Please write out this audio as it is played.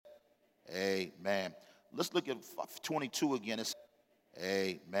Amen. Let's look at 22 again.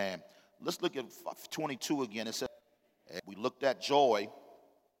 Amen. Let's look at 22 again. It says, we looked at joy.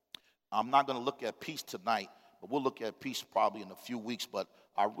 I'm not going to look at peace tonight, but we'll look at peace probably in a few weeks. But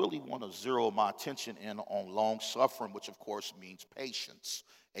I really want to zero my attention in on long suffering, which of course means patience.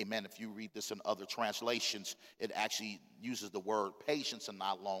 Amen. If you read this in other translations, it actually uses the word patience and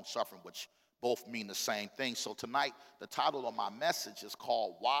not long suffering, which both mean the same thing. So tonight, the title of my message is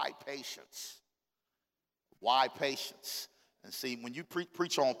called Why Patience? Why Patience? And see, when you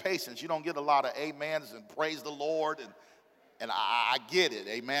preach on patience, you don't get a lot of amens and praise the Lord, and I get it,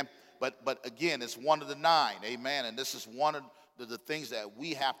 amen. But again, it's one of the 9, amen. And this is one of the things that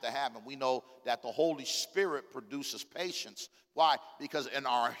we have to have, and we know that the Holy Spirit produces patience. Why? Because in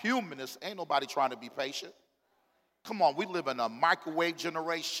our humanness, ain't nobody trying to be patient. Come on, we live in a microwave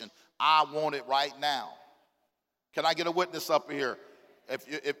generation. I want it right now. Can I get a witness up here?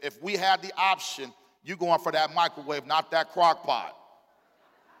 If we had the option, you going for that microwave, not that crock pot.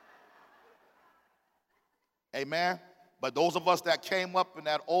 Amen. But those of us that came up in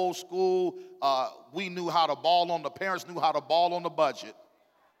that old school, we knew how to ball on, the parents knew how to ball on the budget.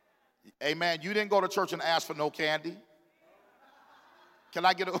 Amen. You didn't go to church and ask for no candy. Can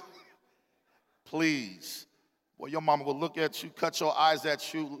I get a, please. Well, your mama will look at you, cut your eyes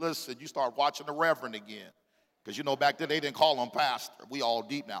at you. Listen, you start watching the Reverend again. Because you know back then they didn't call him pastor. We all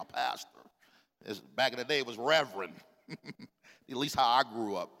deep now, pastor. Back in the day it was Reverend. At least how I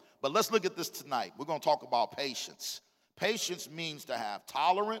grew up. But let's look at this tonight. We're going to talk about patience. Patience means to have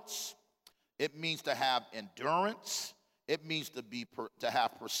tolerance. It means to have endurance. It means to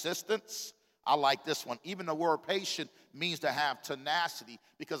have persistence. I like this one. Even the word patient means to have tenacity,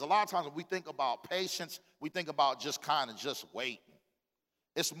 because a lot of times when we think about patience, we think about just kind of just waiting.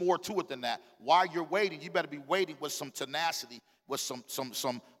 It's more to it than that. While you're waiting, you better be waiting with some tenacity, with some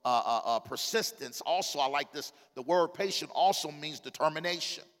persistence. Also, I like this. The word patient also means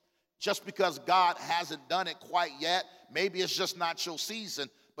determination. Just because God hasn't done it quite yet, maybe it's just not your season,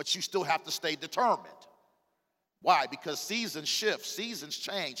 but you still have to stay determined. Why? Because seasons shift, seasons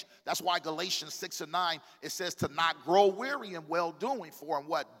change. That's why Galatians 6 and 9, it says to not grow weary in well-doing, for in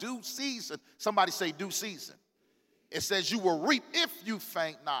what? Due season. Somebody say due season. It says you will reap if you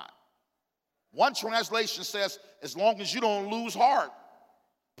faint not. One translation says as long as you don't lose heart.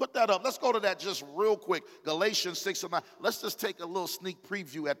 Put that up. Let's go to that just real quick. Galatians 6 and 9. Let's just take a little sneak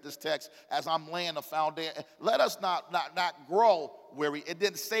preview at this text as I'm laying the foundation. Let us not grow weary. It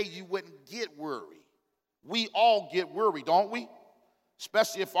didn't say you wouldn't get weary. We all get weary, don't we?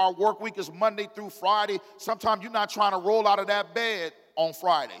 Especially if our work week is Monday through Friday. Sometimes you're not trying to roll out of that bed on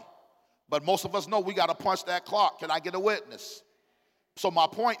Friday. But most of us know we got to punch that clock. Can I get a witness? So my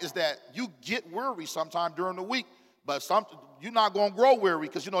point is that you get weary sometime during the week, but you're not going to grow weary,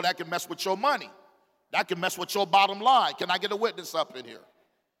 because you know that can mess with your money. That can mess with your bottom line. Can I get a witness up in here?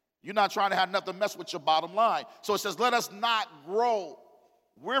 You're not trying to have nothing mess with your bottom line. So it says, let us not grow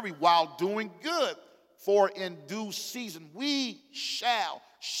weary while doing good, for in due season we shall.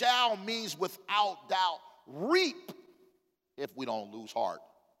 Shall means without doubt reap if we don't lose heart.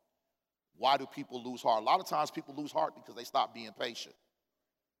 Why do people lose heart? A lot of times people lose heart because they stop being patient.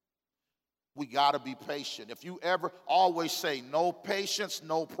 We got to be patient. If you ever always say no patience,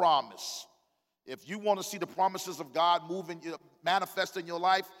 no promise. If you want to see the promises of God manifest in your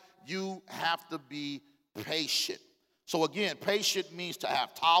life, you have to be patient. So again, patient means to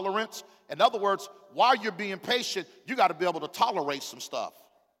have tolerance. In other words, while you're being patient, you got to be able to tolerate some stuff.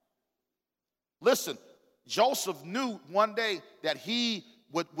 Listen, Joseph knew one day that he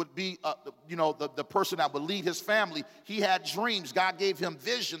would be, the person that would lead his family. He had dreams. God gave him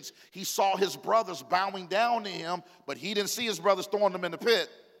visions. He saw his brothers bowing down to him, but he didn't see his brothers throwing them in the pit.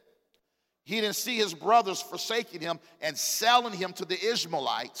 He didn't see his brothers forsaking him and selling him to the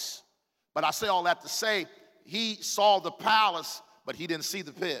Ishmaelites. But I say all that to say, he saw the palace, but he didn't see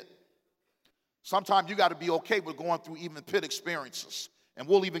the pit. Sometimes you got to be okay with going through even pit experiences. And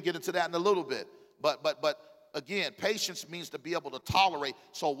we'll even get into that in a little bit. But again, patience means to be able to tolerate.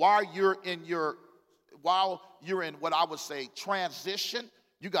 So while you're in what I would say transition,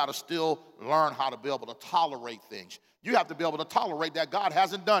 you got to still learn how to be able to tolerate things. You have to be able to tolerate that God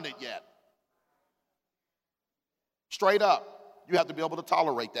hasn't done it yet. Straight up. You have to be able to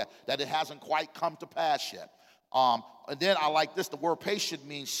tolerate that it hasn't quite come to pass yet. And then I like this. The word patient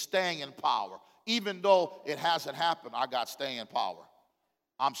means staying in power. Even though it hasn't happened, I got staying power.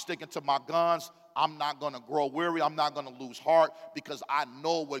 I'm sticking to my guns. I'm not going to grow weary. I'm not going to lose heart, because I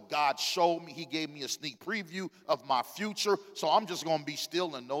know what God showed me. He gave me a sneak preview of my future. So I'm just going to be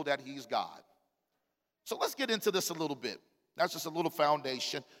still and know that he's God. So let's get into this a little bit. That's just a little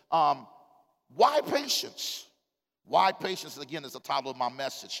foundation. Why patience? Why patience, again, is the title of my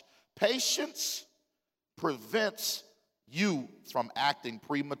message. Patience prevents you from acting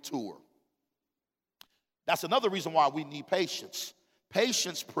premature. That's another reason why we need patience.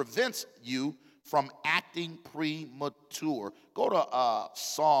 Patience prevents you from acting premature. Go to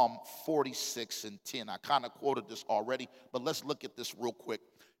Psalm 46:10. I kind of quoted this already, but let's look at this real quick.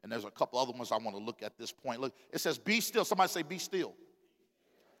 And there's a couple other ones I want to look at this point. Look, it says, be still. Somebody say, be still.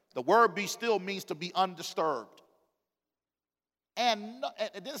 The word be still means to be undisturbed. And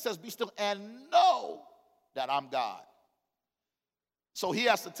then it says, be still and know that I'm God. So he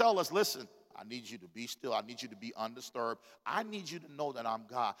has to tell us, listen, I need you to be still. I need you to be undisturbed. I need you to know that I'm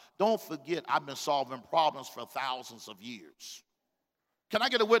God. Don't forget, I've been solving problems for thousands of years. Can I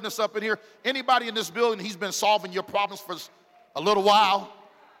get a witness up in here? Anybody in this building, he's been solving your problems for a little while?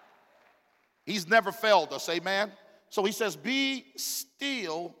 He's never failed us, amen? So he says, be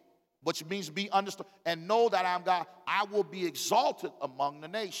still, which means be understood, and know that I'm God. I will be exalted among the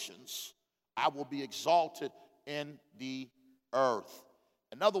nations. I will be exalted in the earth.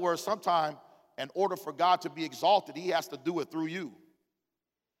 In other words, sometimes in order for God to be exalted, he has to do it through you.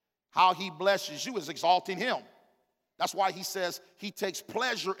 How he blesses you is exalting him. That's why he says he takes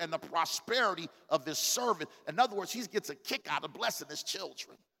pleasure in the prosperity of his servant. In other words, he gets a kick out of blessing his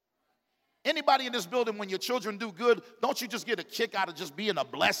children. Anybody in this building, when your children do good, don't you just get a kick out of just being a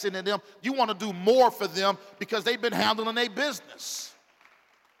blessing to them? You want to do more for them because they've been handling their business.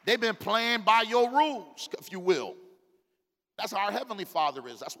 They've been playing by your rules, if you will. That's how our Heavenly Father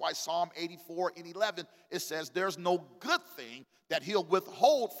is. That's why Psalm 84:11, it says, there's no good thing that he'll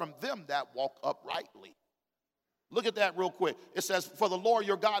withhold from them that walk uprightly. Look at that real quick. It says, for the Lord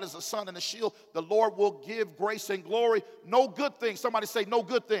your God is a sun and a shield. The Lord will give grace and glory. No good thing. Somebody say, no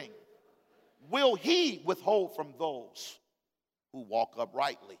good thing will he withhold from those who walk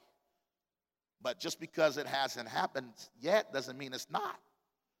uprightly. But just because it hasn't happened yet doesn't mean it's not.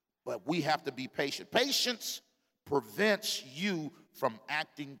 But we have to be patient. Patience prevents you from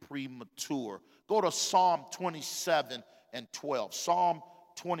acting premature. Go to Psalm 27:12. Psalm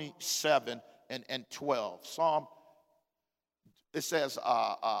 27:12. Psalm, it says,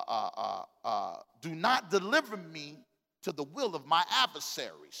 do not deliver me to the will of my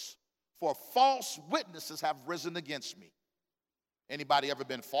adversaries, for false witnesses have risen against me. Anybody ever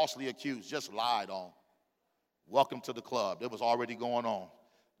been falsely accused, just lied on? Welcome to the club. It was already going on.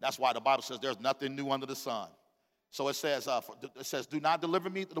 That's why the Bible says there's nothing new under the sun. So it says, do not deliver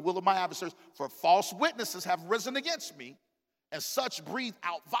me to the will of my adversaries, for false witnesses have risen against me, and such breathe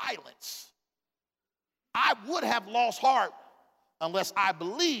out violence. I would have lost heart unless I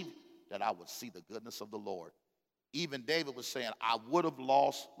believed that I would see the goodness of the Lord. Even David was saying, I would have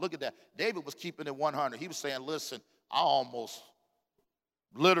lost. Look at that. David was keeping it 100. He was saying, listen, I almost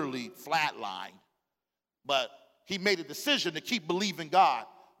literally flatlined. But he made a decision to keep believing God.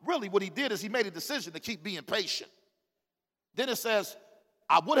 Really, what he did is he made a decision to keep being patient. Then it says,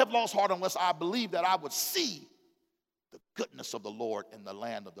 I would have lost heart unless I believed that I would see the goodness of the Lord in the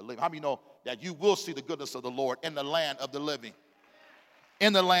land of the living. How many know that you will see the goodness of the Lord in the land of the living?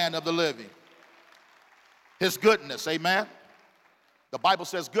 In the land of the living. His goodness, amen? The Bible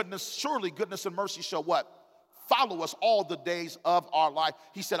says surely goodness and mercy shall what? Follow us all the days of our life.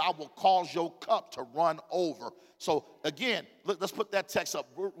 He said, I will cause your cup to run over. So again, let's put that text up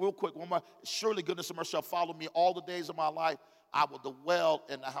real quick. One more. Surely goodness and mercy shall follow me all the days of my life. I will dwell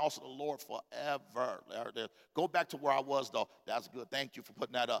in the house of the Lord forever. There. Go back to where I was, though. That's good. Thank you for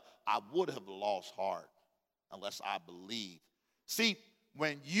putting that up. I would have lost heart unless I believed. See,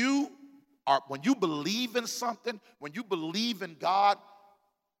 when you believe in something, when you believe in God,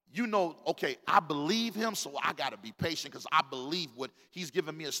 you know, okay, I believe him, so I got to be patient because I believe what he's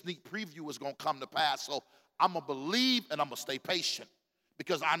giving me a sneak preview is going to come to pass. So I'm going to believe and I'm going to stay patient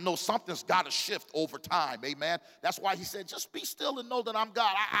because I know something's got to shift over time, amen? That's why he said, just be still and know that I'm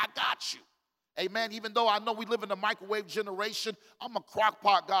God. I got you, amen? Even though I know we live in a microwave generation, I'm a crock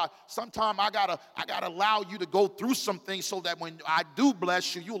pot God. Sometimes I gotta allow you to go through some things so that when I do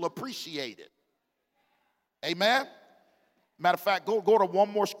bless you, you'll appreciate it, amen? Matter of fact, go to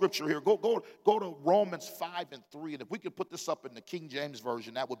one more scripture here. Go to Romans 5:3. And if we could put this up in the King James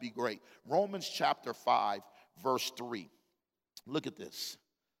Version, that would be great. Romans chapter 5, verse 3. Look at this.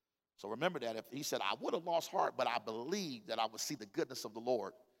 So remember that. If he said, I would have lost heart, but I believed that I would see the goodness of the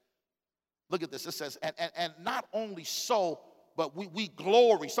Lord. Look at this. It says, and not only so, but we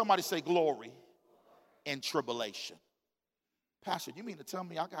glory. Somebody say glory in tribulation. Pastor, you mean to tell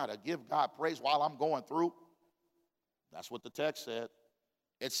me I got to give God praise while I'm going through? That's what the text said.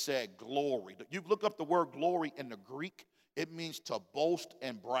 It said glory. You look up the word glory in the Greek, it means to boast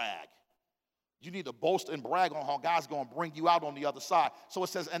and brag. You need to boast and brag on how God's going to bring you out on the other side. So it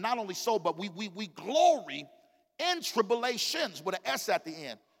says, and not only so, but we glory in tribulations with an S at the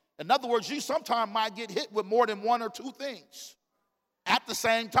end. In other words, you sometimes might get hit with more than one or two things at the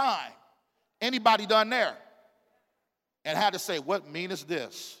same time. Anybody done there? And had to say, what meanest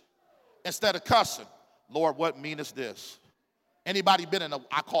this? Instead of cussing, Lord, what meanest this? Anybody been in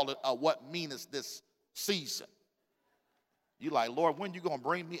I call it a what meanest this season? You like, Lord, when you going to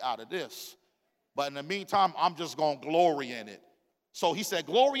bring me out of this? But in the meantime, I'm just going to glory in it. So he said,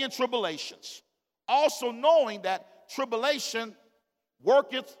 glory in tribulations. Also knowing that tribulation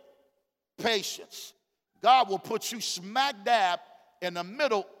worketh patience. God will put you smack dab in the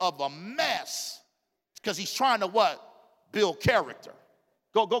middle of a mess because he's trying to what? Build character.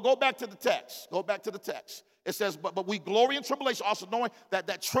 Go back to the text. Go back to the text. It says, but we glory in tribulation, also knowing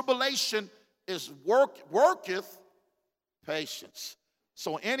that tribulation is worketh patience.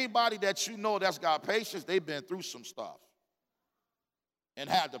 So anybody that you know that's got patience, they've been through some stuff and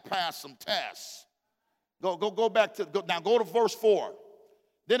had to pass some tests. Go back to, now go to verse 4.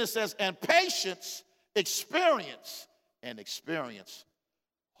 Then it says, and patience experience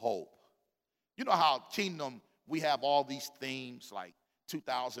hope. You know how Kingdom, we have all these themes, like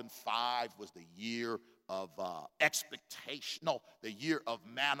 2005 was the year of expectation. No, the year of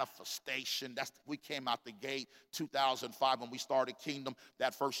manifestation. We came out the gate 2005 when we started Kingdom.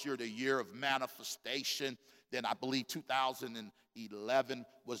 That first year, the year of manifestation. Then I believe 2011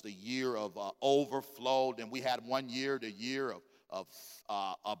 was the year of overflow. Then we had one year, the year of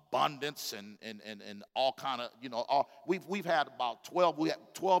abundance and all kind of, you know, we've had about 12. We had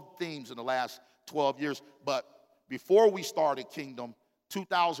 12 themes in the last 12 years. But before we started Kingdom,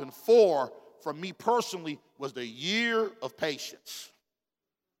 2004, for me personally, was the year of patience.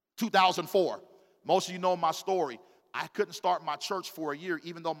 2004. Most of you know my story. I couldn't start my church for a year,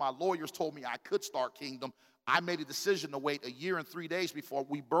 even though my lawyers told me I could start Kingdom. I made a decision to wait a year and 3 days before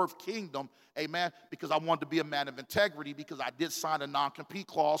we birthed Kingdom, amen, because I wanted to be a man of integrity, because I did sign a non-compete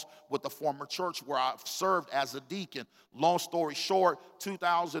clause with the former church where I served as a deacon. Long story short,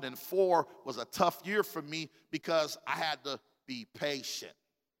 2004 was a tough year for me because I had to be patient.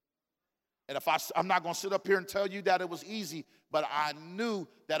 And I'm not going to sit up here and tell you that it was easy, but I knew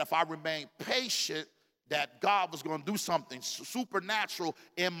that if I remained patient, that God was going to do something supernatural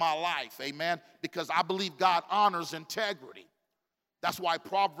in my life, amen, because I believe God honors integrity. That's why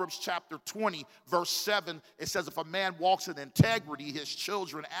Proverbs chapter 20, verse 7, it says, if a man walks in integrity, his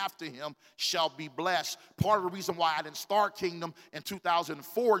children after him shall be blessed. Part of the reason why I didn't start Kingdom in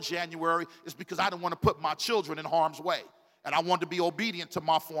 2004, January, is because I didn't want to put my children in harm's way. And I wanted to be obedient to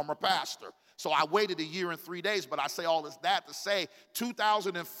my former pastor. So I waited a year and 3 days, but I say all this that to say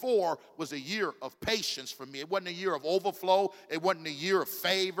 2004 was a year of patience for me. It wasn't a year of overflow. It wasn't a year of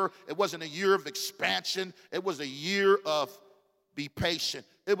favor. It wasn't a year of expansion. It was a year of be patient.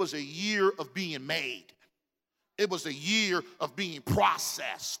 It was a year of being made. It was a year of being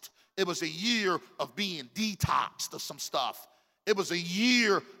processed. It was a year of being detoxed of some stuff. It was a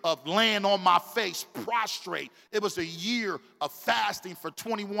year of laying on my face prostrate. It was a year of fasting for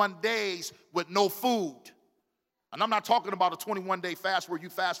 21 days with no food. And I'm not talking about a 21-day fast where you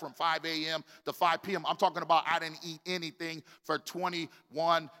fast from 5 a.m. to 5 p.m. I'm talking about I didn't eat anything for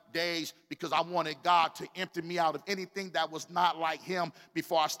 21 days because I wanted God to empty me out of anything that was not like him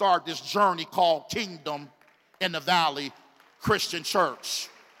before I started this journey called Kingdom in the Valley Christian Church.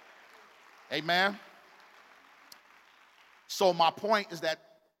 Amen. So my point is that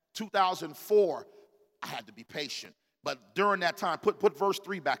 2004, I had to be patient. But during that time, put verse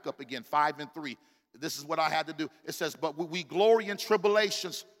 3 back up again, 5 and 3. This is what I had to do. It says, but we glory in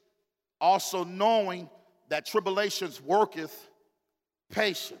tribulations, also knowing that tribulations worketh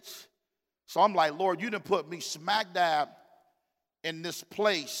patience. So I'm like, Lord, you done put me smack dab in this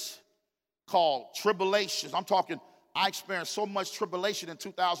place called tribulations. I'm talking, I experienced so much tribulation in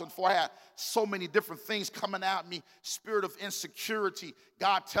 2004. I had so many different things coming at me. Spirit of insecurity.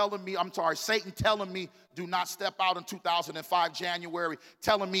 Satan telling me, do not step out in 2005 January.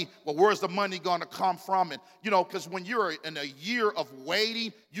 Telling me, well, where's the money going to come from? And, you know, because when you're in a year of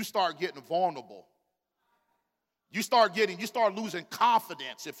waiting, you start getting vulnerable. You start losing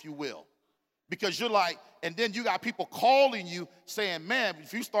confidence, if you will. Because you're like, and then you got people calling you saying, man,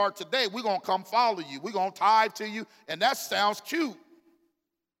 if you start today, we're going to come follow you. We're going to tithe to you. And that sounds cute.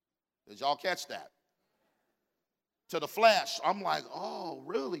 Did y'all catch that? To the flesh. I'm like, oh,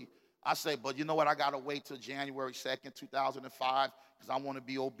 really? I say, but you know what? I got to wait till January 2nd, 2005, because I want to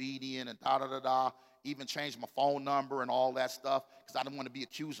be obedient and da-da-da-da. Even change my phone number and all that stuff, because I didn't want to be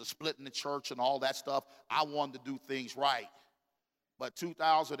accused of splitting the church and all that stuff. I wanted to do things right. But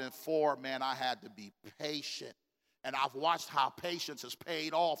 2004, man, I had to be patient. And I've watched how patience has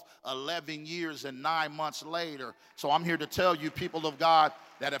paid off 11 years and 9 months later. So I'm here to tell you, people of God,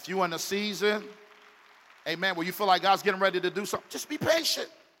 that if you're in a season, amen, where you feel like God's getting ready to do something, just be patient.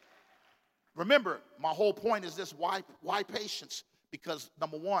 Remember, my whole point is this: why patience? Because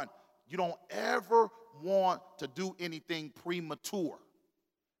number one, you don't ever want to do anything premature.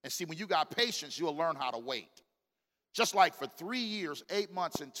 And see, when you got patience, you'll learn how to wait. Just like for 3 years, 8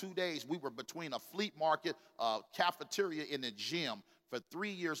 months, and 2 days, we were between a flea market, a cafeteria, and a gym. For 3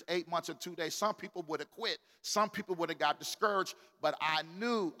 years, 8 months, and 2 days, some people would have quit. Some people would have got discouraged. But I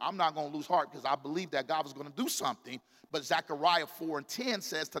knew I'm not going to lose heart because I believed that God was going to do something. But Zechariah 4:10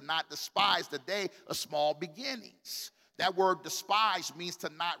 says to not despise the day of small beginnings. That word despise means to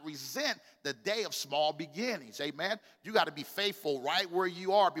not resent the day of small beginnings. Amen? You got to be faithful right where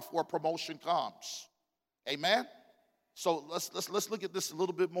you are before promotion comes. Amen? So let's look at this a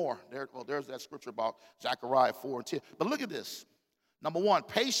little bit more. There's that scripture about Zechariah 4:10. But look at this. Number one,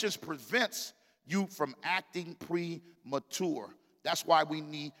 patience prevents you from acting premature. That's why we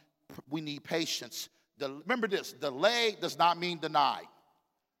need patience. Remember this: delay does not mean denied.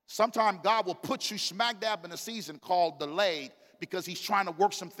 Sometimes God will put you smack dab in a season called delayed because he's trying to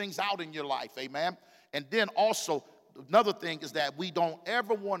work some things out in your life. Amen. And then also another thing is that we don't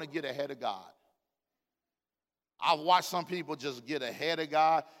ever want to get ahead of God. I've watched some people just get ahead of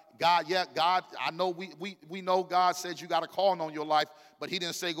God. God, I know we know God says you got a calling on your life, but he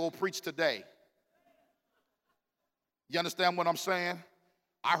didn't say go preach today. You understand what I'm saying?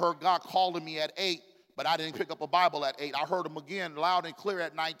 I heard God calling me at 8, but I didn't pick up a Bible at 8. I heard him again loud and clear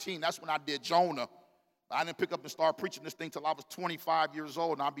at 19. That's when I did Jonah. I didn't pick up and start preaching this thing till I was 25 years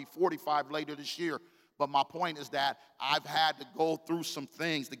old, and I'll be 45 later this year. But my point is that I've had to go through some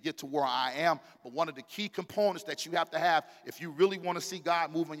things to get to where I am. But one of the key components that you have to have if you really want to see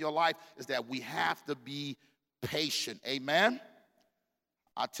God move in your life is that we have to be patient. Amen?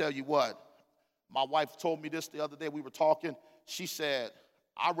 I tell you what, my wife told me this the other day. We were talking. She said,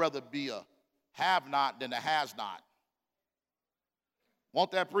 I'd rather be a have-not than a has-not. Won't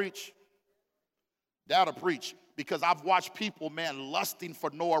that preach? That'll preach. Because I've watched people, man, lusting for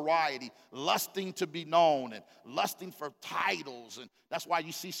notoriety, lusting to be known, and lusting for titles. And that's why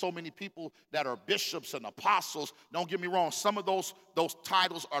you see so many people that are bishops and apostles. Don't get me wrong. Some of those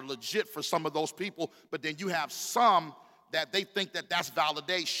titles are legit for some of those people. But then you have some that they think that that's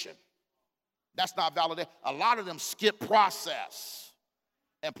validation. That's not validation. A lot of them skip process.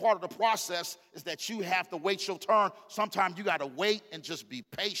 And part of the process is that you have to wait your turn. Sometimes you got to wait and just be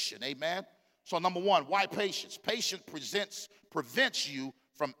patient. Amen? So number one, why patience? Patience prevents you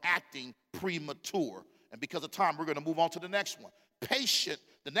from acting premature. And because of time, we're going to move on to the next one.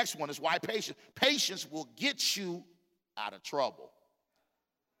 The next one is why patience. Patience will get you out of trouble.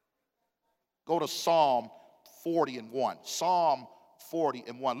 Go to Psalm 40:1. Psalm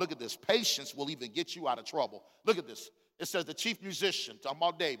 40:1. Look at this. Patience will even get you out of trouble. Look at this. It says the chief musician, talking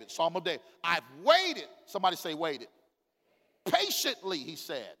about David, Psalm of David. I've waited. Somebody say waited. Patiently, he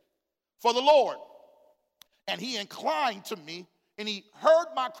said, for the Lord, and he inclined to me, and he heard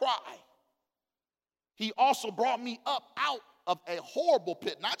my cry. He also brought me up out of a horrible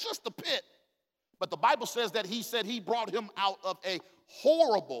pit, not just the pit, but the Bible says that he said he brought him out of a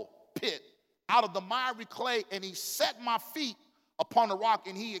horrible pit, out of the miry clay, and he set my feet upon a rock,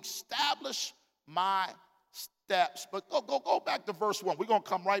 and he established my steps. But go back to verse 1. We're going to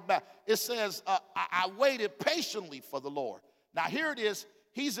come right back. It says, I waited patiently for the Lord. Now here it is.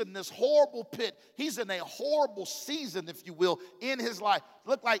 He's in this horrible pit. He's in a horrible season, if you will, in his life.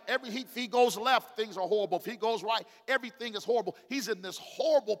 Look like if he goes left, things are horrible. If he goes right, everything is horrible. He's in this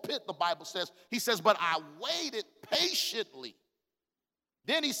horrible pit, the Bible says. He says, but I waited patiently.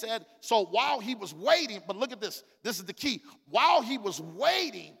 Then he said, so while he was waiting, but look at this. This is the key. While he was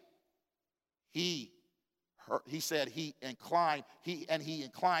waiting, he said he inclined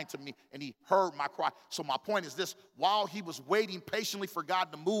to me, and he heard my cry. So my point is this: while he was waiting patiently for God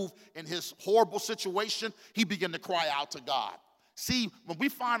to move in his horrible situation, he began to cry out to God. See, when we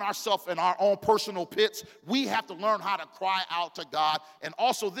find ourselves in our own personal pits, we have to learn how to cry out to God. And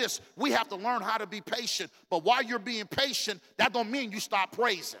also this, we have to learn how to be patient. But while you're being patient, that don't mean you stop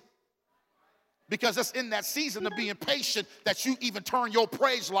praising. Because it's in that season of being patient that you even turn your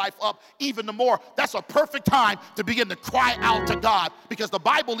praise life up even the more. That's a perfect time to begin to cry out to God. Because the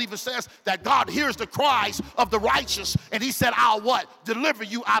Bible even says that God hears the cries of the righteous. And he said, I'll what? Deliver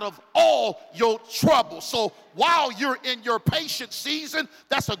you out of all your trouble. So while you're in your patient season,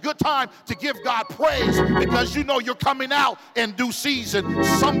 that's a good time to give God praise. Because you know you're coming out in due season.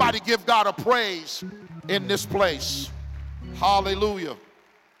 Somebody give God a praise in this place. Hallelujah.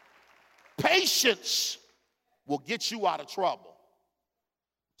 Patience will get you out of trouble.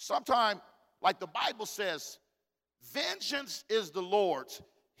 Sometimes, like the Bible says, vengeance is the Lord's.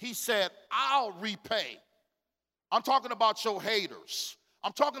 He said, I'll repay. I'm talking about your haters.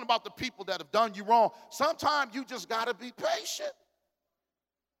 I'm talking about the people that have done you wrong. Sometimes you just got to be patient.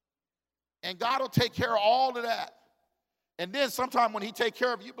 And God will take care of all of that. And then sometime when he take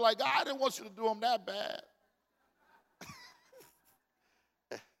care of you, you be like, God, I didn't want you to do them that bad.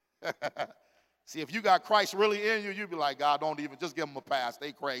 See, if you got Christ really in you, you'd be like, God, don't even, just give them a pass.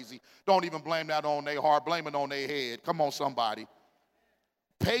 They crazy. Don't even blame that on their heart. Blame it on their head. Come on, somebody.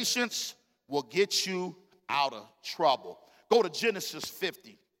 Patience will get you out of trouble. Go to Genesis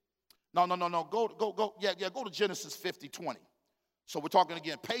 50. No. Go. Yeah, go to Genesis 50:20. So we're talking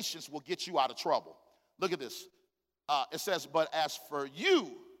again, patience will get you out of trouble. Look at this. It says, but as for you,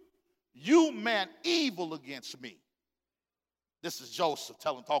 you meant evil against me. This is Joseph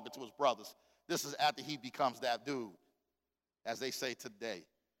talking to his brothers. This is after he becomes that dude, as they say today.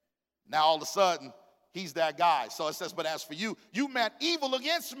 Now all of a sudden, he's that guy. So it says, but as for you, you meant evil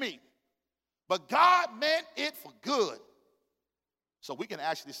against me, but God meant it for good. So we can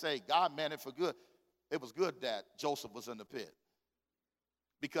actually say God meant it for good. It was good that Joseph was in the pit,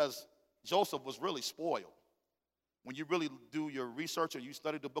 because Joseph was really spoiled. When you really do your research and you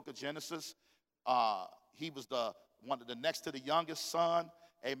study the book of Genesis, he was the next to the youngest son,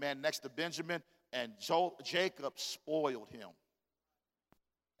 amen, next to Benjamin, and Jacob spoiled him.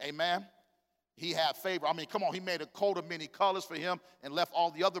 Amen. He had favor. I mean, come on, he made a coat of many colors for him and left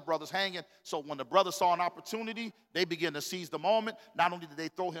all the other brothers hanging. So when the brothers saw an opportunity, they began to seize the moment. Not only did they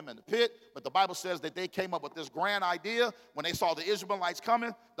throw him in the pit, but the Bible says that they came up with this grand idea. When they saw the Israelites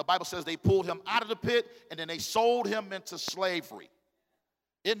coming, the Bible says they pulled him out of the pit and then they sold him into slavery.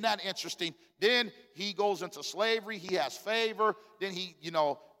 Isn't that interesting? Then he goes into slavery. He has favor. Then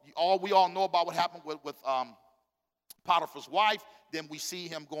we all know about what happened with Potiphar's wife. Then we see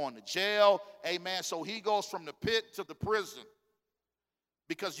him going to jail. Amen. So he goes from the pit to the prison,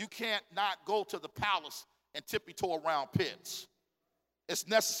 because you can't not go to the palace and tippy-toe around pits. It's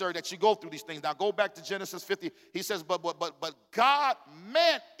necessary that you go through these things. Now go back to Genesis 50. He says, but God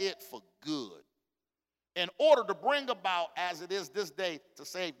meant it for good, in order to bring about, as it is this day, to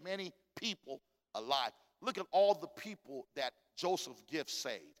save many people alive. Look at all the people that Joseph's gift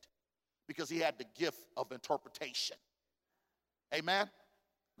saved, because he had the gift of interpretation. Amen.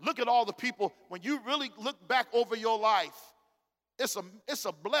 Look at all the people. When you really look back over your life, it's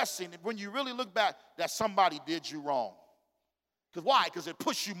a blessing when you really look back that somebody did you wrong. Because why? Because it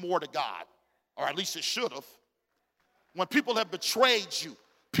pushed you more to God, or at least it should have. When people have betrayed you,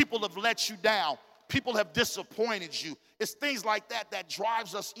 people have let you down, people have disappointed you, it's things like that that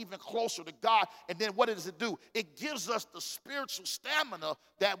drives us even closer to God. And then what does it do? It gives us the spiritual stamina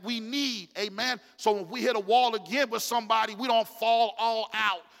that we need, amen? So when we hit a wall again with somebody, we don't fall all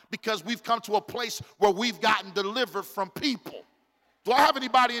out, because we've come to a place where we've gotten delivered from people. Do I have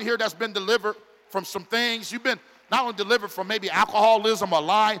anybody in here that's been delivered from some things? You've been not only delivered from maybe alcoholism or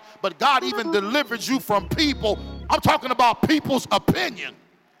lying, but God even delivered you from people. I'm talking about people's opinion.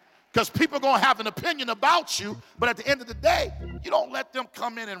 Because people are going to have an opinion about you, but at the end of the day, you don't let them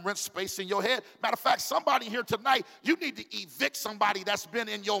come in and rent space in your head. Matter of fact, somebody here tonight, you need to evict somebody that's been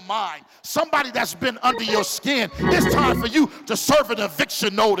in your mind, somebody that's been under your skin. It's time for you to serve an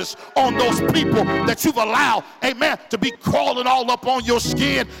eviction notice on those people that you've allowed, amen, to be crawling all up on your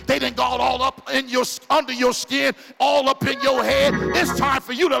skin. They done got all up in under your skin, all up in your head. It's time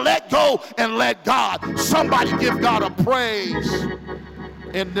for you to let go and let God. Somebody give God a praise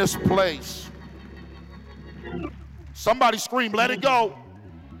in this place. Somebody scream, let it go.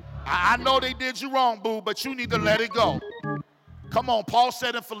 I know they did you wrong, boo, but you need to let it go. Come on, Paul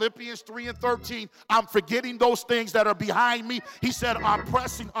said in Philippians 3:13, I'm forgetting those things that are behind me. He said,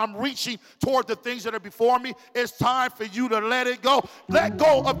 I'm reaching toward the things that are before me. It's time for you to let it go. Let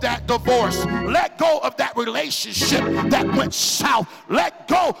go of that divorce. Let go of that relationship that went south. Let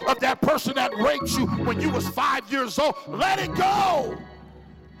go of that person that raped you when you was 5 years old. Let it go.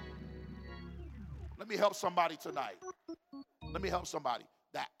 Let me help somebody tonight. Let me help somebody.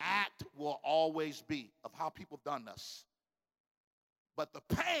 The act will always be of how people have done us. But the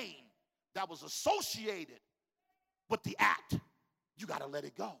pain that was associated with the act, you got to let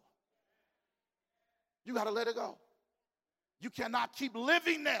it go. You got to let it go. You cannot keep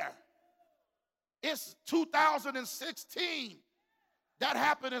living there. It's 2016. That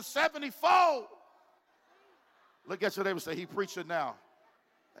happened in 74. Look at your neighbor and say, he preaching now.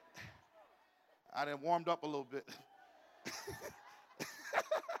 I done warmed up a little bit.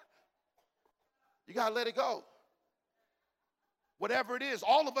 You got to let it go. Whatever it is,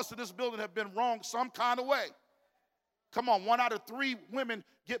 all of us in this building have been wrong some kind of way. Come on, 1 out of 3 women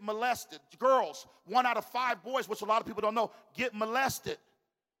get molested. Girls, 1 out of 5 boys, which a lot of people don't know, get molested.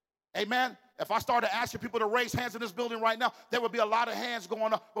 Amen? If I started asking people to raise hands in this building right now, there would be a lot of hands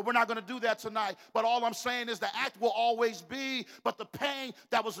going up, but we're not going to do that tonight. But all I'm saying is the act will always be, but the pain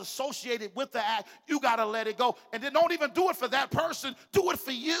that was associated with the act, you got to let it go. And then don't even do it for that person. Do it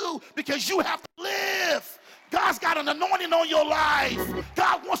for you, because you have to live. God's got an anointing on your life.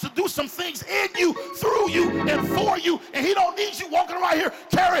 God wants to do some things in you, through you, and for you. And he don't need you walking around here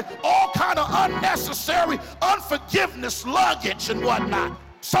carrying all kind of unnecessary unforgiveness luggage and whatnot.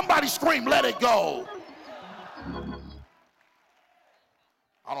 Somebody scream, let it go.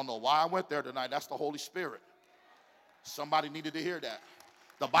 I don't know why I went there tonight. That's the Holy Spirit. Somebody needed to hear that.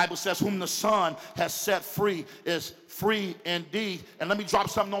 The Bible says, whom the Son has set free is free indeed. And let me drop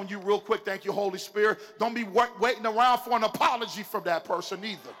something on you real quick. Thank you, Holy Spirit. Don't be waiting around for an apology from that person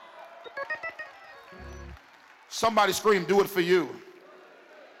either. Somebody scream, do it for you.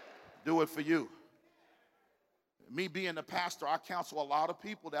 Do it for you. Me being the pastor, I counsel a lot of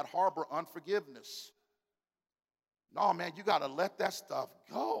people that harbor unforgiveness. No, man, you got to let that stuff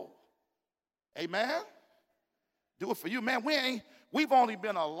go. Amen? Do it for you. Man, we've only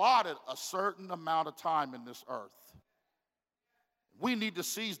been allotted a certain amount of time in this earth. We need to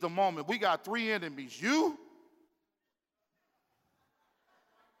seize the moment. We got 3 enemies. You.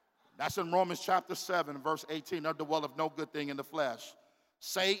 That's in Romans chapter 7, verse 18. There dwelleth no good thing in the flesh.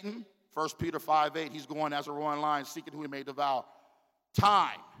 Satan, 1 Peter 5:8, he's going as a roaring lion, seeking who he may devour.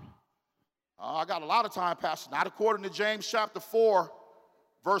 Time. I got a lot of time, Pastor. Not according to James chapter 4,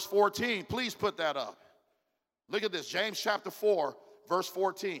 verse 14. Please put that up. Look at this, James chapter 4, verse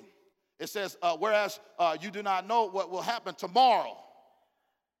 14. It says, whereas you do not know what will happen tomorrow.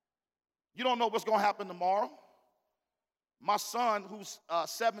 You don't know what's going to happen tomorrow. My son, who's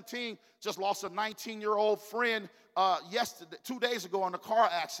 17, just lost a 19-year-old friend yesterday, 2 days ago in a car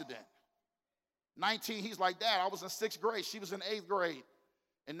accident. 19, he's like, Dad, I was in 6th grade. She was in 8th grade,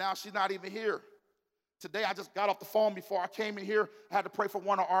 and now she's not even here. Today, I just got off the phone before I came in here. I had to pray for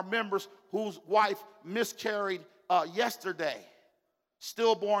one of our members whose wife miscarried yesterday,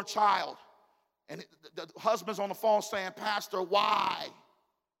 stillborn child. And the husband's on the phone saying, Pastor, why?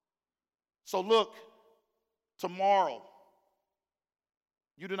 So look, tomorrow,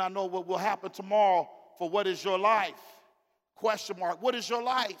 you do not know what will happen tomorrow, for what is your life? Question mark, what is your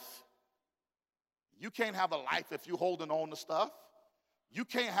life? You can't have a life if you're holding on to stuff. You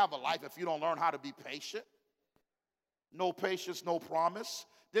can't have a life if you don't learn how to be patient. No patience, no promise.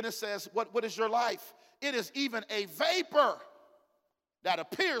 Then it says, what is your life? It is even a vapor that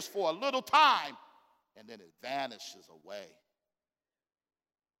appears for a little time, and then it vanishes away.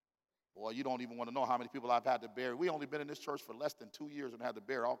 Boy, you don't even want to know how many people I've had to bury. We only been in this church for less than 2 years and had to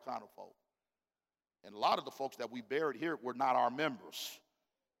bury all kind of folk. And a lot of the folks that we buried here were not our members,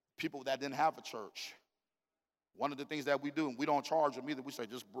 people that didn't have a church. One of the things that we do, and we don't charge them either, we say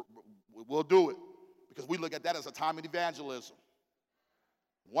we'll do it, because we look at that as a time of evangelism.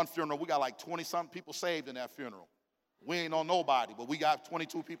 One funeral, we got like 20-something people saved in that funeral. We ain't on nobody, but we got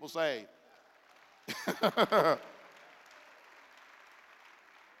 22 people saved.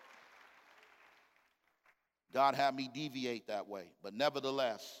 God had me deviate that way. But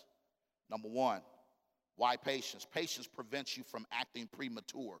nevertheless, number 1, why patience? Patience prevents you from acting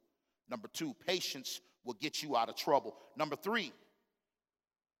premature. Number 2, patience will get you out of trouble. Number 3,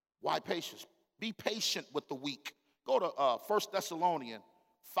 why patience? Be patient with the weak. Go to 1 Thessalonians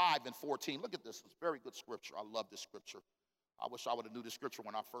 5:14. Look at this. It's very good scripture. I love this scripture. I wish I would have knew this scripture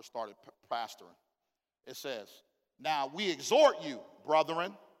when I first started pastoring. It says, now we exhort you,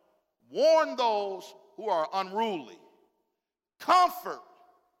 brethren, warn those who are unruly, comfort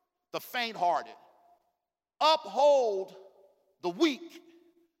the faint-hearted, uphold the weak,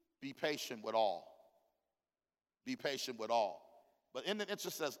 be patient with all. Be patient with all. But in the it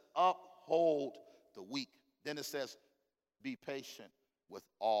just says, uphold the weak. Then it says, be patient with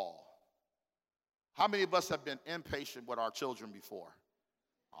all. How many of us have been impatient with our children before?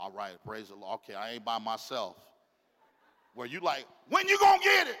 All right, praise the Lord. Okay, I ain't by myself. Where you like, when you gonna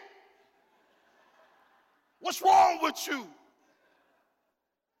get it? What's wrong with you?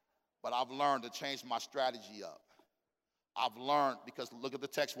 But I've learned to change my strategy up. I've learned, because look at the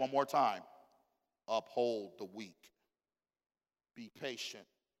text one more time. Uphold the weak. Be patient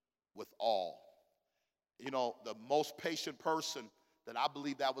with all. You know, the most patient person that I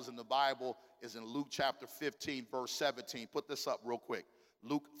believe that was in the Bible is in Luke chapter 15, verse 17. Put this up real quick.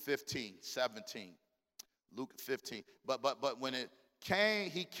 Luke 15, 17. Luke 15. But when it came,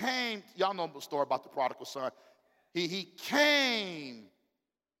 he came, y'all know the story about the prodigal son. He came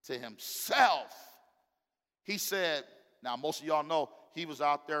to himself. He said, now most of y'all know he was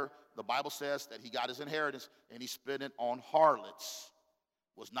out there. The Bible says that he got his inheritance and he spent it on harlots.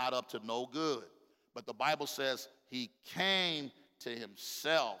 Was not up to no good. But the Bible says he came to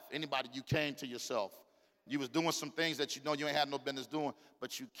himself. Anybody, you came to yourself. You was doing some things that you know you ain't had no business doing,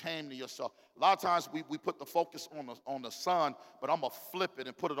 but you came to yourself. A lot of times we put the focus on the son, but I'm going to flip it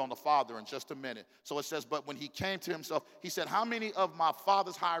and put it on the father in just a minute. So it says, but when he came to himself, he said, how many of my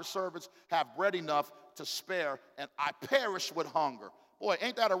father's hired servants have bread enough to spare, and I perish with hunger? Boy,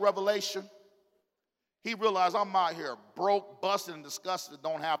 ain't that a revelation? He realized I'm out here broke, busted, and disgusted.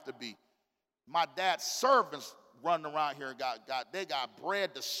 Don't have to be. My dad's servants running around here they got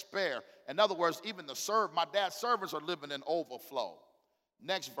bread to spare. In other words, even my dad's servants are living in overflow.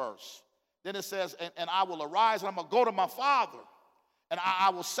 Next verse. Then it says, and I will arise and I'm going to go to my father. And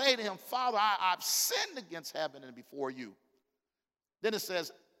I will say to him, Father, I've sinned against heaven and before you. Then it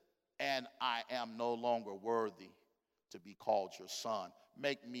says, and I am no longer worthy to be called your son.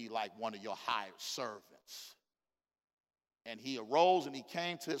 Make me like one of your hired servants. And he arose and he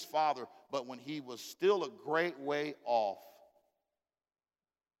came to his father, but when he was still a great way off,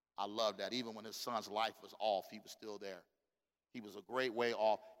 I love that. Even when his son's life was off, he was still there. He was a great way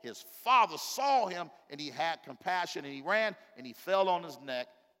off. His father saw him and he had compassion and he ran and he fell on his neck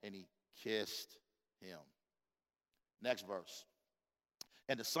and he kissed him. Next verse.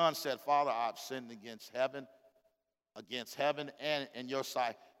 And the son said, Father, I've sinned against heaven and in your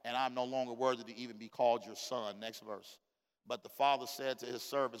sight, and I'm no longer worthy to even be called your son. Next verse. But the father said to his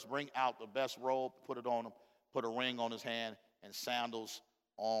servants, bring out the best robe, put it on him, put a ring on his hand, and sandals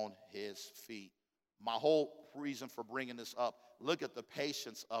on his feet. My whole reason for bringing this up, look at the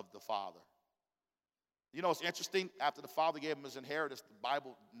patience of the father. You know, it's interesting. After the father gave him his inheritance, the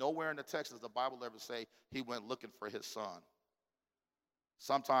Bible, nowhere in the text does the Bible ever say he went looking for his son.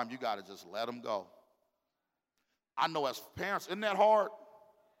 Sometimes you got to just let him go. I know as parents, isn't that hard?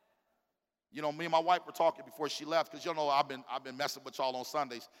 You know, me and my wife were talking before she left, because you know I've been messing with y'all on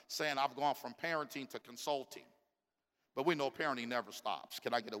Sundays, saying I've gone from parenting to consulting. But we know parenting never stops.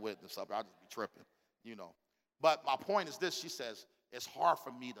 Can I get a witness up? I'll just be tripping, you know. But my point is this, she says, it's hard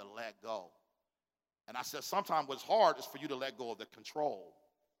for me to let go. And I said, sometimes what's hard is for you to let go of the control.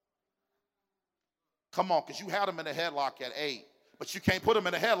 Come on, because you had them in a headlock at 8, but you can't put them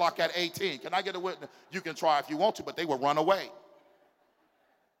in a headlock at 18. Can I get a witness? You can try if you want to, but they will run away.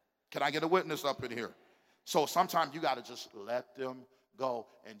 Can I get a witness up in here? So sometimes you got to just let them go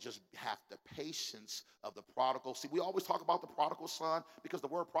and just have the patience of the prodigal. See, we always talk about the prodigal son because the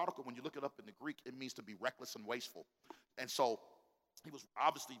word prodigal, when you look it up in the Greek, it means to be reckless and wasteful. And so he was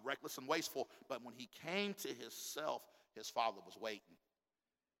obviously reckless and wasteful, but when he came to himself, his father was waiting.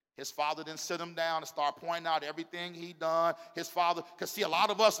 His father didn't sit him down and start pointing out everything he done. His father, because see, a lot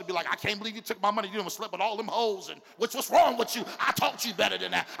of us would be like, I can't believe you took my money. You didn't sleep with all them hoes. And what's wrong with you? I taught you better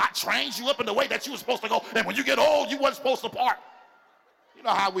than that. I trained you up in the way that you were supposed to go. And when you get old, you wasn't supposed to part. You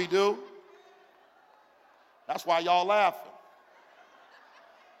know how we do. That's why y'all laughing.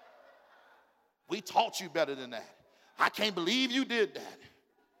 We taught you better than that. I can't believe you did that.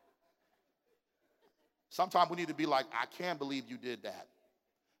 Sometimes we need to be like, I can't believe you did that.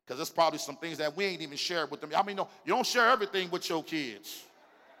 Because there's probably some things that we ain't even shared with them. I mean, no, you don't share everything with your kids.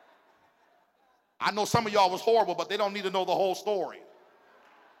 I know some of y'all was horrible, but they don't need to know the whole story.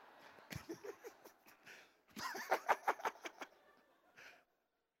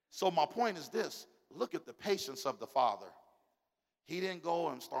 So my point is this. Look at the patience of the father. He didn't go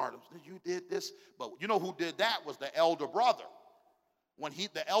and start, you did this. But you know who did that was the elder brother. When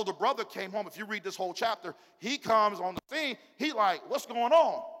the elder brother came home, if you read this whole chapter, he comes on the scene. He like, what's going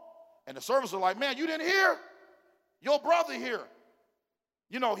on? And the servants are like, man, you didn't hear? Your brother here.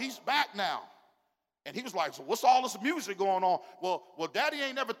 You know, he's back now. And he was like, so what's all this music going on? Well, daddy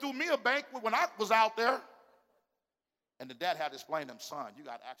ain't never threw me a banquet when I was out there. And the dad had to explain to him, son, you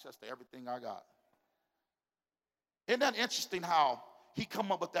got access to everything I got. Isn't that interesting how he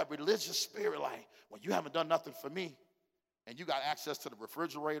come up with that religious spirit like, well, you haven't done nothing for me. And you got access to the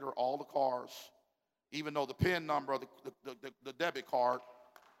refrigerator, all the cars, even though the PIN number, the debit card.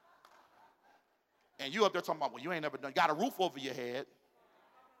 And you up there talking about, well, you ain't never done, you got a roof over your head,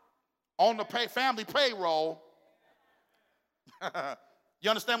 on the family payroll. You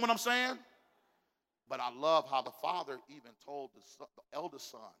understand what I'm saying? But I love how the father even told the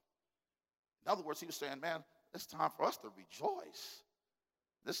eldest son. In other words, he was saying, man, it's time for us to rejoice.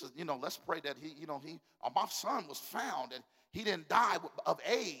 This is, let's pray that my son was found and he didn't die of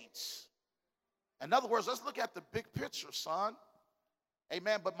AIDS. In other words, let's look at the big picture, son.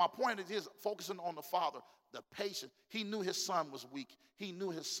 Amen. But my point is focusing on the father. the patience. He knew his son was weak. He knew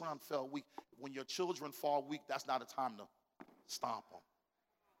his son fell weak. When your children fall weak, that's not a time to stomp them.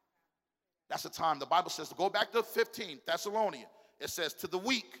 That's the time. The Bible says to go back to 15 Thessalonians. It says to the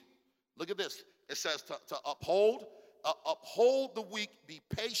weak. Look at this. It says to uphold the weak, be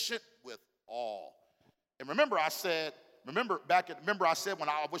patient with all. And remember I said when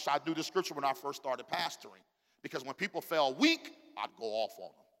I wish I knew the scripture when I first started pastoring. Because when people fell weak, I'd go off on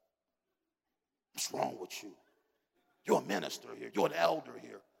them. What's wrong with you? You're a minister here. You're an elder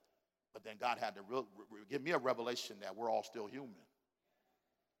here. But then God had to give me a revelation that we're all still human.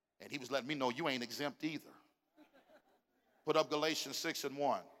 And he was letting me know you ain't exempt either. Put up Galatians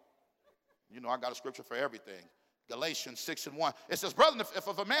 6:1. You know I got a scripture for everything. Galatians 6:1. It says, brethren, if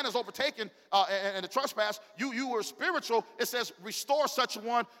a man is overtaken in a trespass, you were spiritual. It says, restore such a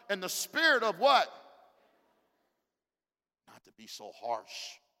one in the spirit of what? Not to be so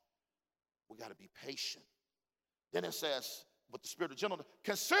harsh. We got to be patient. Then it says, with the spirit of gentleness,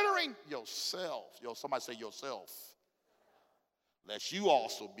 considering yourself. Somebody say yourself. Lest you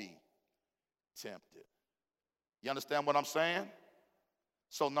also be tempted. You understand what I'm saying?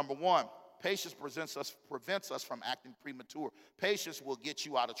 So number one, patience prevents us from acting premature. Patience will get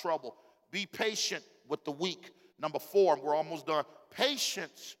you out of trouble. Be patient with the weak. Number four, we're almost done.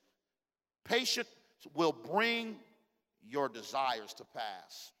 Patience will bring your desires to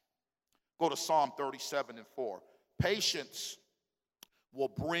pass. Go to Psalm 37:4. Patience will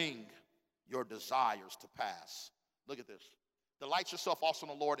bring your desires to pass. Look at this. Delight yourself also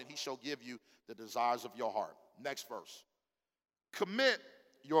in the Lord, and he shall give you the desires of your heart. Next verse. Commit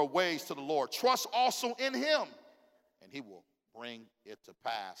your ways to the Lord. Trust also in him, and he will bring it to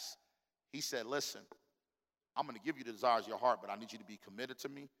pass. He said, listen, I'm going to give you the desires of your heart, but I need you to be committed to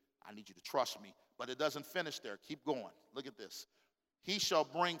me. I need you to trust me. But it doesn't finish there. Keep going. Look at this. He shall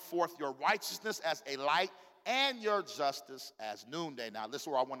bring forth your righteousness as a light and your justice as noonday. Now, this is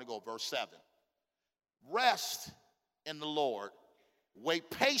where I want to go. Verse 7. Rest in the Lord. Wait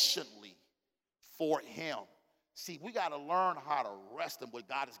patiently for him. See, we got to learn how to rest in what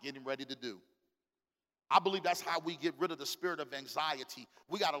God is getting ready to do. I believe that's how we get rid of the spirit of anxiety.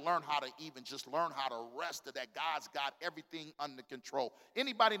 We got to learn how to even just learn how to rest, that God's got everything under control.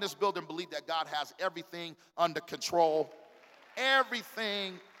 Anybody in this building believe that God has everything under control?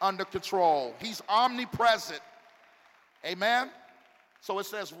 Everything under control. He's omnipresent. Amen? So it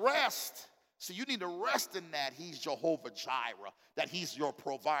says rest. So you need to rest in that he's Jehovah Jireh, that he's your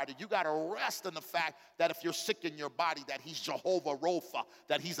provider. You got to rest in the fact that if you're sick in your body, that he's Jehovah Rapha,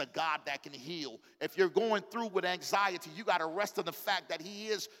 that he's a God that can heal. If you're going through with anxiety, you got to rest in the fact that he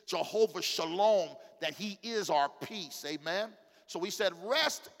is Jehovah Shalom, that he is our peace. Amen? So he said,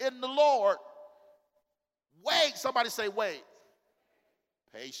 rest in the Lord. Wait. Somebody say wait.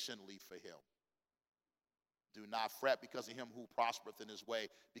 Patiently for him. Do not fret because of him who prospereth in his way,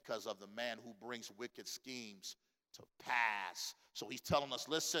 because of the man who brings wicked schemes to pass. So he's telling us,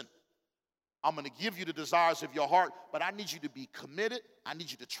 listen, I'm going to give you the desires of your heart, but I need you to be committed. I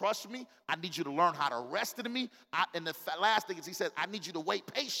need you to trust me. I need you to learn how to rest in me. And the last thing is he said, I need you to wait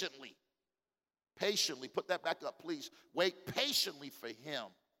patiently. Patiently. Put that back up, please. Wait patiently for him.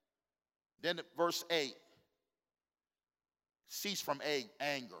 Then at verse 8, cease from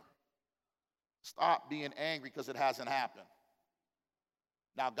anger. Stop being angry because it hasn't happened.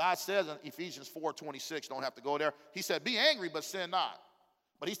 Now, God says in Ephesians 4:26, don't have to go there. He said, be angry, but sin not.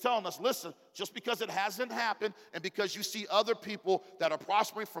 But he's telling us, listen, just because it hasn't happened and because you see other people that are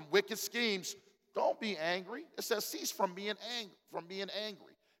prospering from wicked schemes, don't be angry. It says, cease from being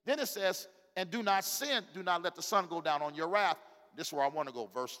angry. Then it says, and do not sin. Do not let the sun go down on your wrath. This is where I want to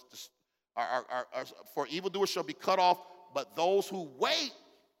go. For evildoers shall be cut off, but those who wait,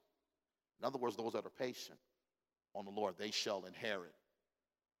 in other words, those that are patient on the Lord, they shall inherit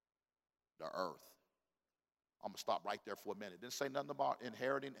the earth. I'm going to stop right there for a minute. Didn't say nothing about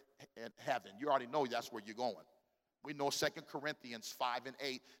inheriting in heaven. You already know that's where you're going. We know 2 Corinthians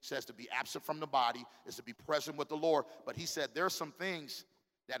 5:8 says to be absent from the body is to be present with the Lord. But he said there's some things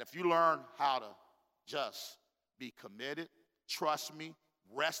that if you learn how to just be committed, trust me,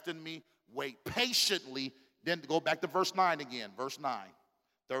 rest in me, wait patiently, then go back to verse 9 again. Verse 9.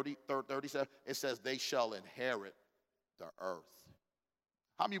 37, it says they shall inherit the earth.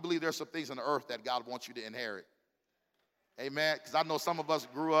 How many believe there's some things on the earth that God wants you to inherit? Amen. Because I know some of us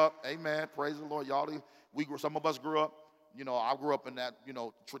grew up. Amen. Praise the Lord. Some of us grew up. I grew up in that,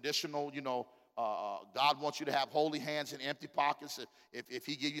 traditional, God wants you to have holy hands and empty pockets. If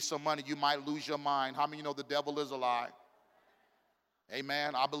he give you some money, you might lose your mind. How many know the devil is a lie?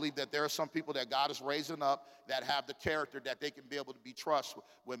 Amen. I believe that there are some people that God is raising up that have the character that they can be able to be trusted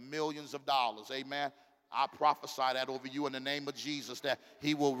with millions of dollars. Amen. I prophesy that over you in the name of Jesus, that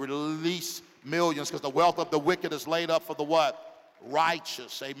he will release millions, because the wealth of the wicked is laid up for the what?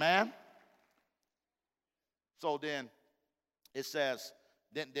 Righteous. Amen? So then it says,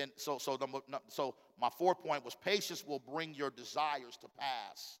 so my fourth point was patience will bring your desires to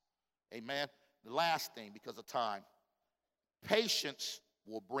pass. Amen? The last thing, because of time, patience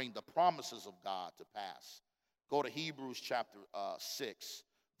will bring the promises of God to pass. Go to Hebrews chapter 6,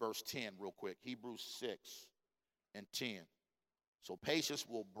 verse 10 real quick. Hebrews 6 and 10. So patience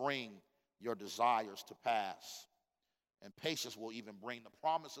will bring your desires to pass. And patience will even bring the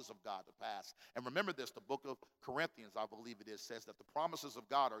promises of God to pass. And remember this, the book of Corinthians, I believe it is, says that the promises of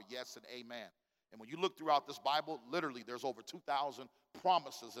God are yes and amen. And when you look throughout this Bible, literally there's over 2,000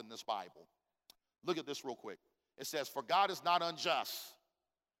 promises in this Bible. Look at this real quick. It says, for God is not unjust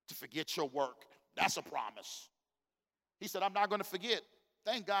to forget your work. That's a promise. He said, I'm not going to forget.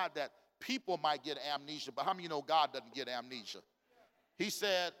 Thank God that people might get amnesia, but how many of you know God doesn't get amnesia? He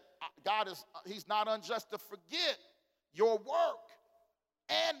said, he's not unjust to forget your work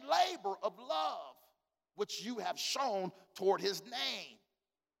and labor of love, which you have shown toward his name.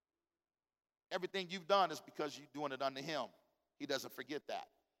 Everything you've done is because you're doing it unto him. He doesn't forget that.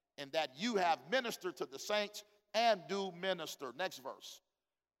 And that you have ministered to the saints and do minister. Next verse.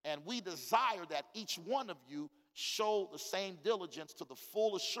 And we desire that each one of you show the same diligence to the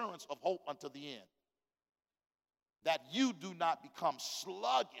full assurance of hope unto the end. That you do not become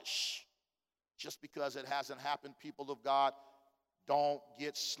sluggish just because it hasn't happened, people of God. Don't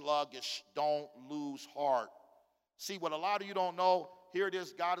get sluggish. Don't lose heart. See, what a lot of you don't know, here it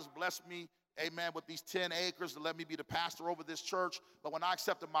is, God has blessed me, amen, with these 10 acres to let me be the pastor over this church. But when I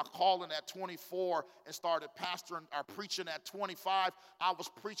accepted my calling at 24 and started pastoring or preaching at 25, I was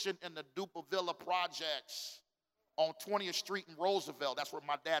preaching in the Dupa Villa projects on 20th Street in Roosevelt. That's where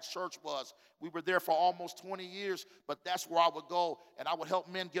my dad's church was. We were there for almost 20 years, but that's where I would go, and I would help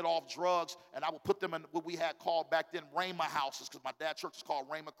men get off drugs, and I would put them in what we had called back then Rhema houses, because my dad's church is called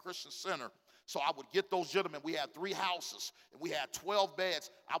Rhema Christian Center. So I would get those gentlemen. We had 3 houses, and we had 12 beds.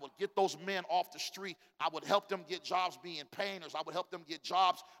 I would get those men off the street. I would help them get jobs being painters. I would help them get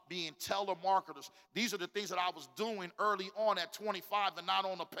jobs being telemarketers. These are the things that I was doing early on at 25 and not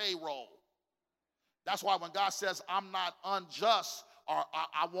on the payroll. That's why when God says, I'm not unjust, or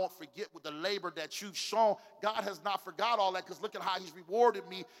I won't forget with the labor that you've shown, God has not forgot all that, because look at how he's rewarded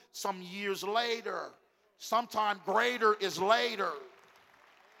me some years later. Sometime greater is later.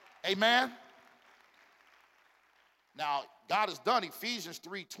 Amen? Now, God has done Ephesians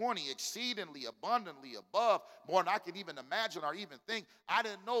 3:20 exceedingly abundantly above more than I can even imagine or even think. I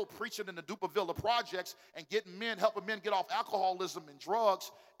didn't know preaching in the Dupa Villa projects and helping men get off alcoholism and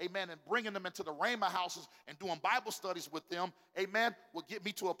drugs, amen, and bringing them into the Rhema houses and doing Bible studies with them, amen, would get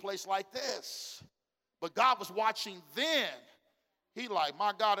me to a place like this. But God was watching then. He like,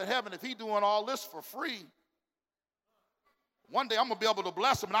 my God in heaven, if he doing all this for free, one day I'm going to be able to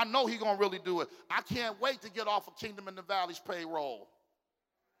bless him, and I know he's going to really do it. I can't wait to get off of Kingdom in the Valley's payroll.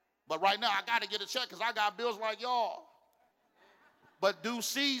 But right now, I got to get a check because I got bills like y'all. But due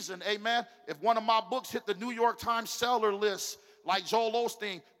season, amen, if one of my books hit the New York Times seller list, like Joel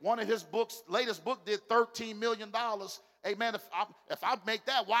Osteen, one of his books, latest book did $13 million. Amen, if I make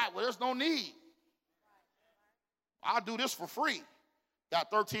that, why? Well, there's no need. I'll do this for free.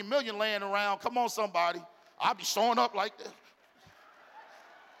 Got $13 million laying around. Come on, somebody. I'll be showing up like this.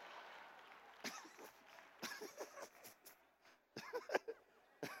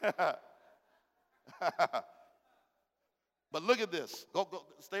 But look at this. Go,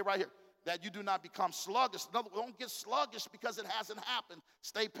 stay right here. That you do not become sluggish. No, don't get sluggish because it hasn't happened.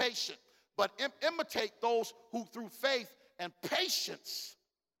 Stay patient. But imitate those who through faith and patience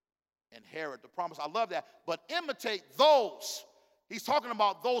inherit the promise. I love that. But imitate those. He's talking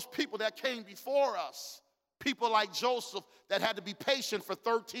about those people that came before us. People like Joseph that had to be patient for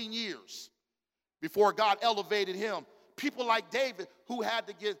 13 years before God elevated him. People like David who had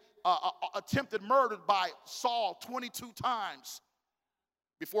to get attempted murdered by Saul 22 times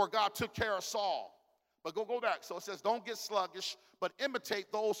before God took care of Saul. But go back. So it says, don't get sluggish, but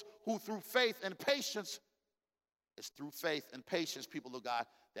imitate those who through faith and patience, it's through faith and patience, people of God,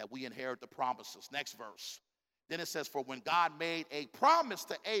 that we inherit the promises. Next verse. Then it says, for when God made a promise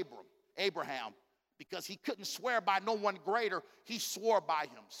to Abraham, because he couldn't swear by no one greater, he swore by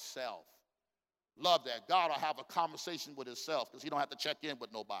himself. Love that. God will have a conversation with himself because he don't have to check in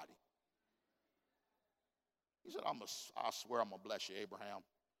with nobody. He said, I swear I'm going to bless you, Abraham.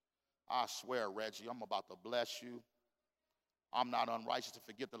 I swear, Reggie, I'm about to bless you. I'm not unrighteous to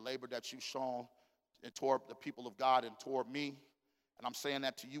forget the labor that you've shown and toward the people of God and toward me. And I'm saying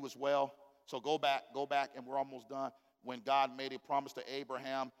that to you as well. So go back, and we're almost done. When God made a promise to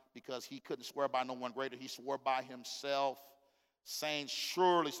Abraham, because he couldn't swear by no one greater, he swore by himself, saying,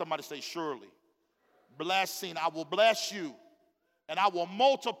 surely, somebody say surely, blessing, I will bless you, and I will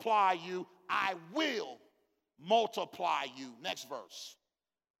multiply you. I will multiply you. Next verse.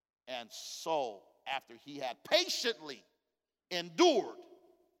 And so, after he had patiently endured,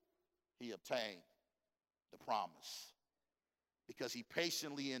 he obtained the promise. Because he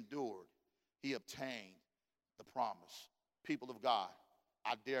patiently endured, he obtained the promise. People of God,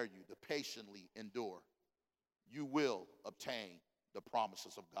 I dare you to patiently endure. You will obtain the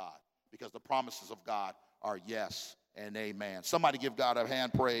promises of God, because the promises of God are yes and amen. Somebody give God a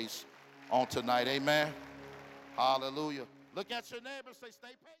hand praise on tonight. Amen. Hallelujah. Look at your neighbor and say, stay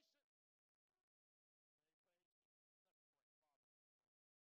patient.